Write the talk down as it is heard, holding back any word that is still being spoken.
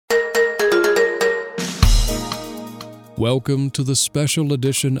Welcome to the special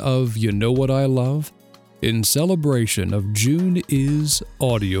edition of You Know What I Love? In celebration of June is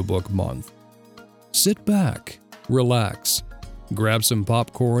Audiobook Month. Sit back, relax, grab some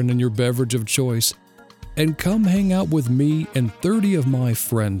popcorn and your beverage of choice, and come hang out with me and 30 of my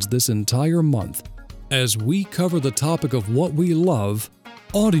friends this entire month as we cover the topic of what we love,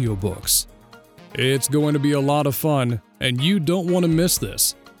 audiobooks. It's going to be a lot of fun, and you don't want to miss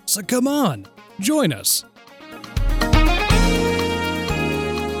this. So come on, join us.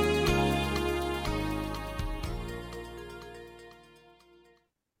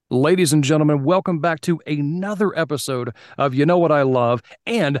 Ladies and gentlemen, welcome back to another episode of You Know What I Love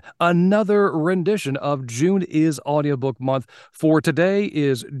and another rendition of June is Audiobook Month. For today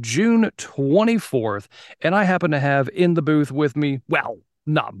is June 24th, and I happen to have in the booth with me, well,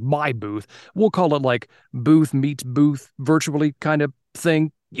 not my booth. We'll call it like booth meets booth, virtually kind of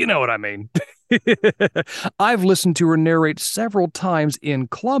thing. You know what I mean. I've listened to her narrate several times in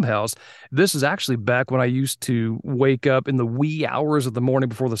Clubhouse. This is actually back when I used to wake up in the wee hours of the morning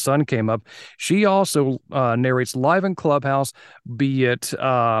before the sun came up. She also narrates live in Clubhouse, be it,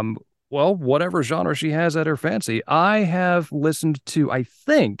 whatever genre she has at her fancy. I have listened to, I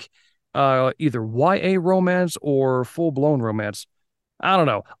think, either YA romance or full-blown romance. I don't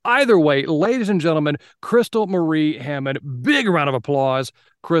know. Either way, ladies and gentlemen, Crystal Marie Hammond, big round of applause.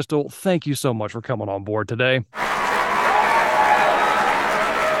 Crystal, thank you so much for coming on board today.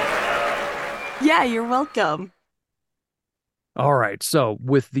 Yeah, you're welcome. All right, so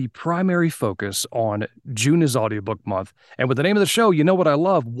with the primary focus on June is Audiobook Month, and with the name of the show, You Know What I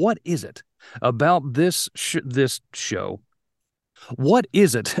Love, what is it about this show? What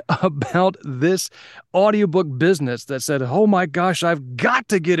is it about this audiobook business that said, oh my gosh, I've got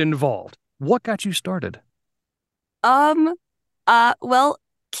to get involved? What got you started?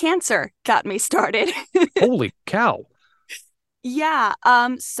 Cancer got me started. Holy cow. Yeah,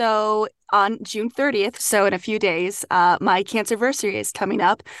 so on June 30th, so in a few days, my cancerversary is coming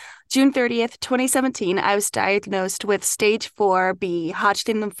up. June 30th, 2017, I was diagnosed with stage 4B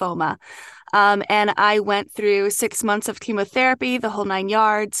Hodgkin lymphoma. And I went through 6 months of chemotherapy, the whole 9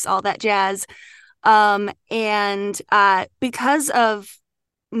 yards, all that jazz. And because of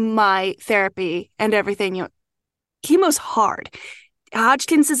my therapy and everything, chemo's hard.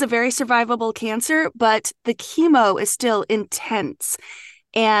 Hodgkin's is a very survivable cancer, but the chemo is still intense.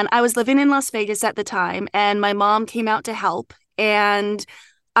 And I was living in Las Vegas at the time, and my mom came out to help. And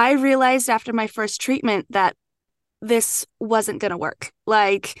I realized after my first treatment that this wasn't going to work.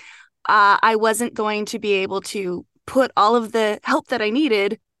 I wasn't going to be able to put all of the help that I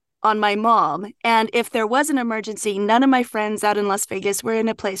needed on my mom. And if there was an emergency, none of my friends out in Las Vegas were in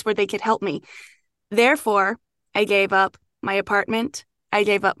a place where they could help me. Therefore, I gave up my apartment. I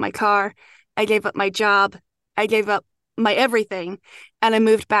gave up my car. I gave up my job. I gave up my everything. And I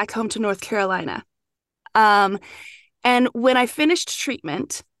moved back home to North Carolina. And when I finished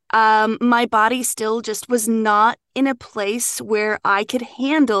treatment, my body still just was not in a place where I could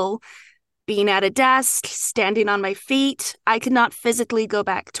handle being at a desk, standing on my feet. I could not physically go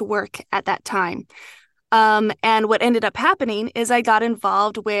back to work at that time. And what ended up happening is I got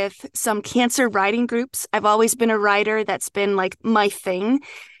involved with some cancer writing groups. I've always been a writer. That's been like my thing.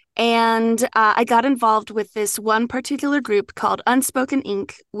 And I got involved with this one particular group called Unspoken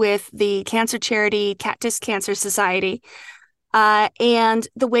Ink with the cancer charity Cactus Cancer Society. And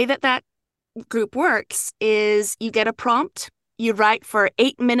the way that group works is you get a prompt, you write for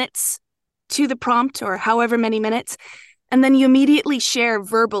 8 minutes to the prompt or however many minutes, and then you immediately share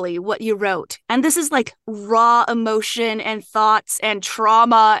verbally what you wrote. And this is like raw emotion and thoughts and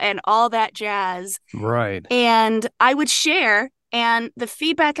trauma and all that jazz. Right. And I would share, and the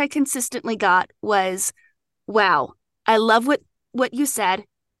feedback I consistently got was, wow, I love what you said.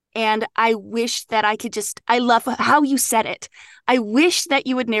 And I wish that I love how you said it. I wish that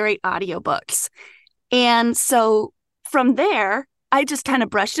you would narrate audiobooks. And so from there, I just kind of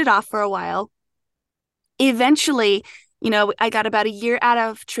brushed it off for a while. Eventually, I got about a year out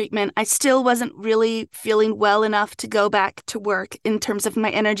of treatment. I still wasn't really feeling well enough to go back to work in terms of my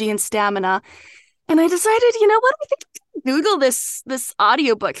energy and stamina. And I decided, what, I think I can Google this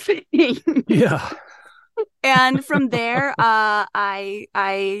audiobook thing. Yeah. And from there,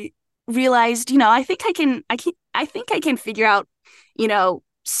 I realized, I think I can figure out,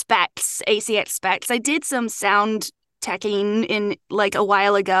 specs, ACX specs. I did some sound teching in like a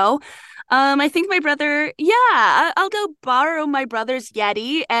while ago. I think my brother, I'll go borrow my brother's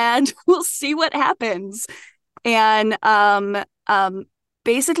Yeti and we'll see what happens. And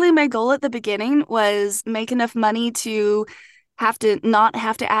basically my goal at the beginning was make enough money to have to not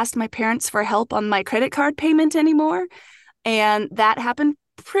have to ask my parents for help on my credit card payment anymore. And that happened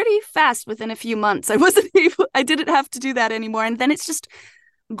pretty fast within a few months. I didn't have to do that anymore. And then it's just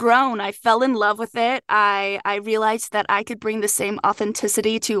grown. I fell in love with it. I realized that I could bring the same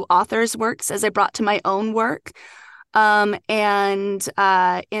authenticity to authors' works as I brought to my own work. And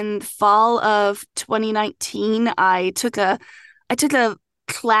in fall of 2019, I took a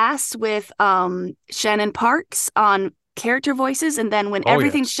class with Shannon Parks on character voices. And then when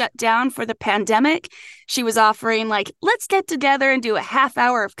everything yes. shut down for the pandemic, she was offering like, let's get together and do a half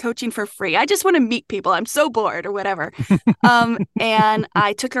hour of coaching for free. I just want to meet people. I'm so bored or whatever. And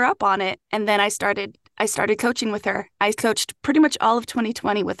I took her up on it. And then I started coaching with her. I coached pretty much all of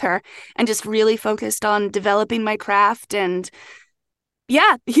 2020 with her and just really focused on developing my craft. And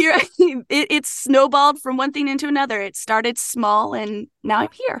yeah, here it snowballed from one thing into another. It started small and now I'm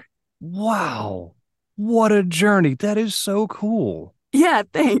here. Wow. What a journey. That is so cool. Yeah,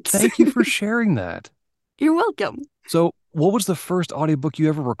 thanks. Thank you for sharing that. You're welcome. So, what was the first audiobook you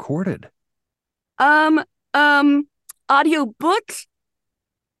ever recorded? Um, Audiobook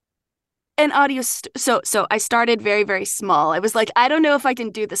and so I started very, very small. I was like, I don't know if I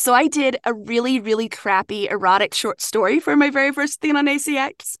can do this. So I did a really, really crappy erotic short story for my very first thing on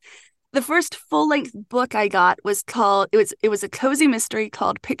ACX. The first full-length book I got was called it was a cozy mystery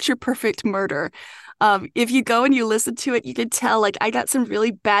called Picture Perfect Murder. If you go and you listen to it, you can tell like I got some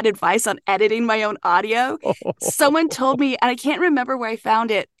really bad advice on editing my own audio. Someone told me, and I can't remember where I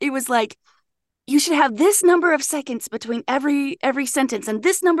found it. It was like you should have this number of seconds between every sentence and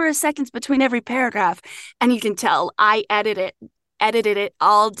this number of seconds between every paragraph. And you can tell I edited it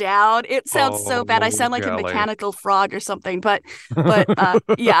all down. It sounds so bad. I Oh, sound like a golly. mechanical frog or something, but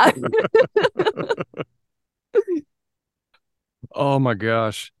yeah. Oh my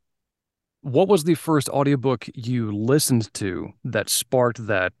gosh. What was the first audiobook you listened to that sparked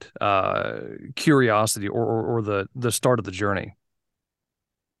that curiosity or the start of the journey?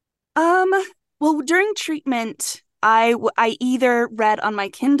 Um, well, during treatment, I either read on my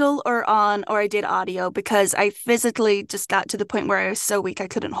Kindle or I did audio because I physically just got to the point where I was so weak I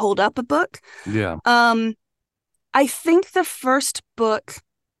couldn't hold up a book. Yeah. Um, I think the first book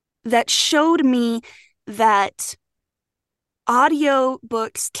that showed me that audio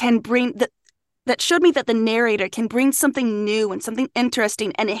books can bring that showed me that the narrator can bring something new and something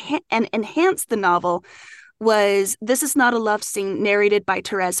interesting and enhance the novel was This Is Not a Love Scene, narrated by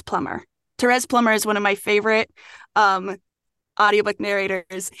Therese Plummer. Therese Plummer is one of my favorite um, audiobook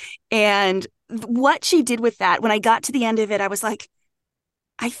narrators. And what she did with that, when I got to the end of it, I was like,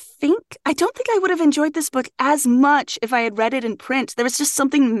 I don't think I would have enjoyed this book as much if I had read it in print. There was just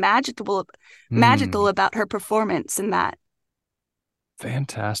something magical Hmm. about her performance in that.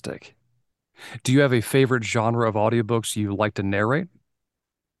 Fantastic. Do you have a favorite genre of audiobooks you like to narrate?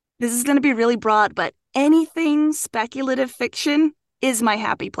 This is going to be really broad, but anything speculative fiction is my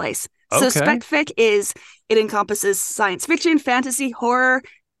happy place. So Okay. spec fic it encompasses science fiction, fantasy, horror,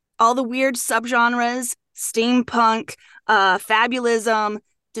 all the weird subgenres, steampunk, fabulism,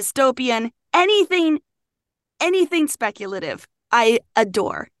 dystopian, anything speculative. I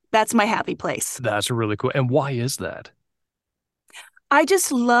adore. That's my happy place. That's really cool. And why is that? I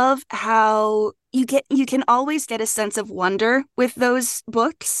just love how you can always get a sense of wonder with those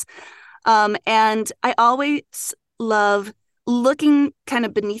books. And I always love looking kind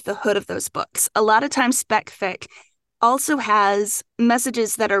of beneath the hood of those books. A lot of times spec fic also has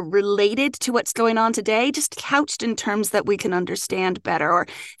messages that are related to what's going on today, just couched in terms that we can understand better or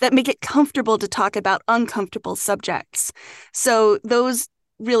that make it comfortable to talk about uncomfortable subjects. So those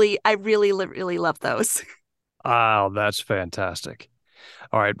really, I really, really love those. Oh, that's fantastic.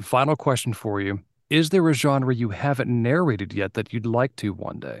 All right, final question for you. Is there a genre you haven't narrated yet that you'd like to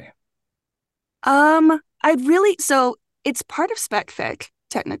one day? So it's part of spec fic,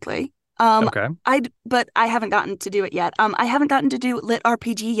 technically. Okay. But I haven't gotten to do it yet. I haven't gotten to do lit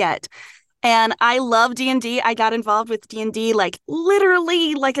RPG yet. And I love D&D. I got involved with D&D like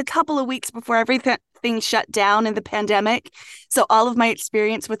literally like a couple of weeks before everything shut down in the pandemic. So all of my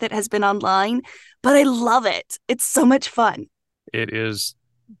experience with it has been online, but I love it. It's so much fun. It is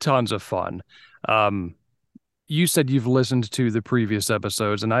tons of fun. Um, you said you've listened to the previous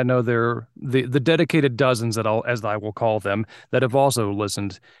episodes, and I know there the dedicated dozens that as I will call them that have also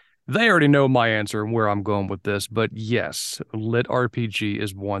listened. They already know my answer and where I'm going with this, but yes, Lit RPG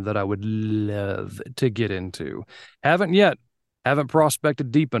is one that I would love to get into. Haven't yet, haven't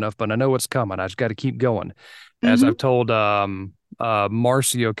prospected deep enough, but I know it's coming. I just got to keep going. As Hmm. I've told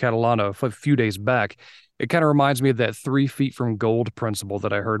Marcio Catalano a few days back, it kind of reminds me of that 3 feet from gold principle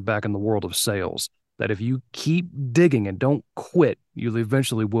that I heard back in the world of sales. that if you keep digging and don't quit, you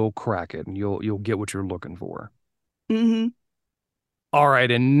eventually will crack it and you'll get what you're looking for. Mm-hmm. All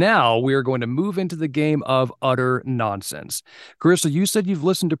right, and now we are going to move into the game of utter nonsense. Crystal, you said you've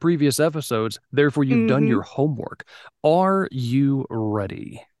listened to previous episodes, therefore you've done Mm-hmm. your homework. Are you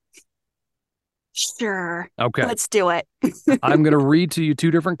ready? Sure. Okay. Let's do it. I'm going to read to you two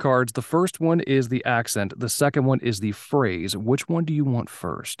different cards. The first one is the accent. The second one is the phrase. Which one do you want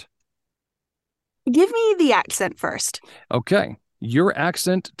first? Give me the accent first. Okay. Your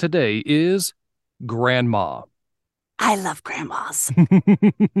accent today is grandma. I love grandmas.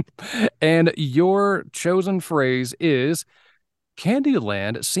 And your chosen phrase is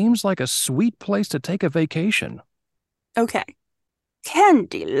Candyland seems like a sweet place to take a vacation. Okay.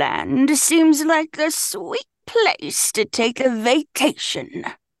 Candyland seems like a sweet place to take a vacation.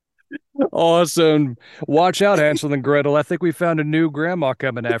 Awesome. Watch out, Hansel and Gretel. I think we found a new grandma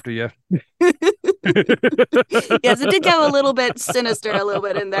coming after you. Yes, it did go a little bit sinister a little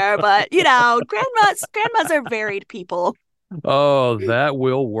bit in there, but grandmas are varied people. Oh, that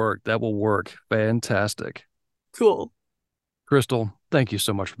will work. That will work. Fantastic. Cool. Crystal, thank you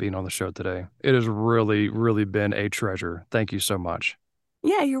so much for being on the show today. It has really, really been a treasure. Thank you so much.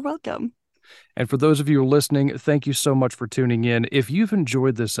 Yeah, you're welcome. And for those of you listening, thank you so much for tuning in. If you've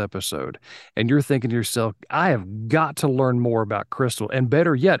enjoyed this episode and you're thinking to yourself, I have got to learn more about Crystal, and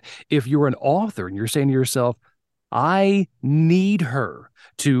better yet, if you're an author and you're saying to yourself, I need her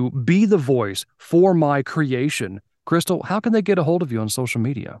to be the voice for my creation, Crystal, how can they get a hold of you on social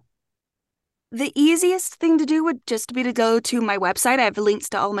media? The easiest thing to do would just be to go to my website. I have links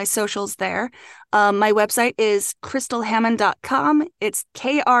to all my socials there. My website is crystalhammond.com. It's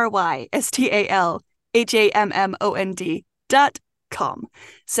KRYSTALHAMMOND.com.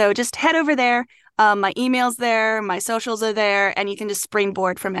 So just head over there. My email's there, my socials are there, and you can just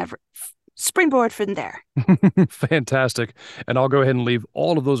springboard from there. Fantastic. And I'll go ahead and leave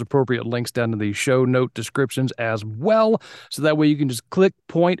all of those appropriate links down in the show note descriptions as well. So that way you can just click,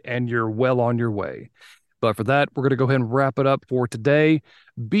 point, and you're well on your way. But for that, we're going to go ahead and wrap it up for today.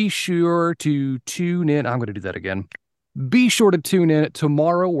 Be sure to tune in. I'm going to do that again. Be sure to tune in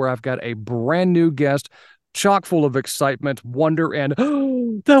tomorrow where I've got a brand new guest, chock full of excitement, wonder, and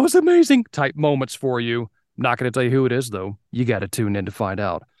oh, that was amazing type moments for you. Not going to tell you who it is, though. You got to tune in to find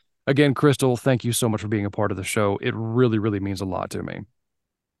out. Again, Crystal, thank you so much for being a part of the show. It really, really means a lot to me.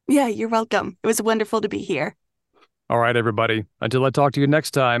 Yeah, you're welcome. It was wonderful to be here. All right, everybody. Until I talk to you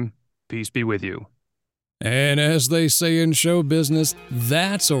next time, peace be with you. And as they say in show business,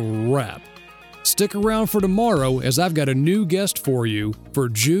 that's a wrap. Stick around for tomorrow as I've got a new guest for you for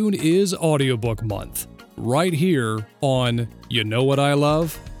June is Audiobook Month, right here on You Know What I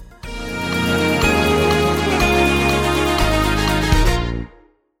Love?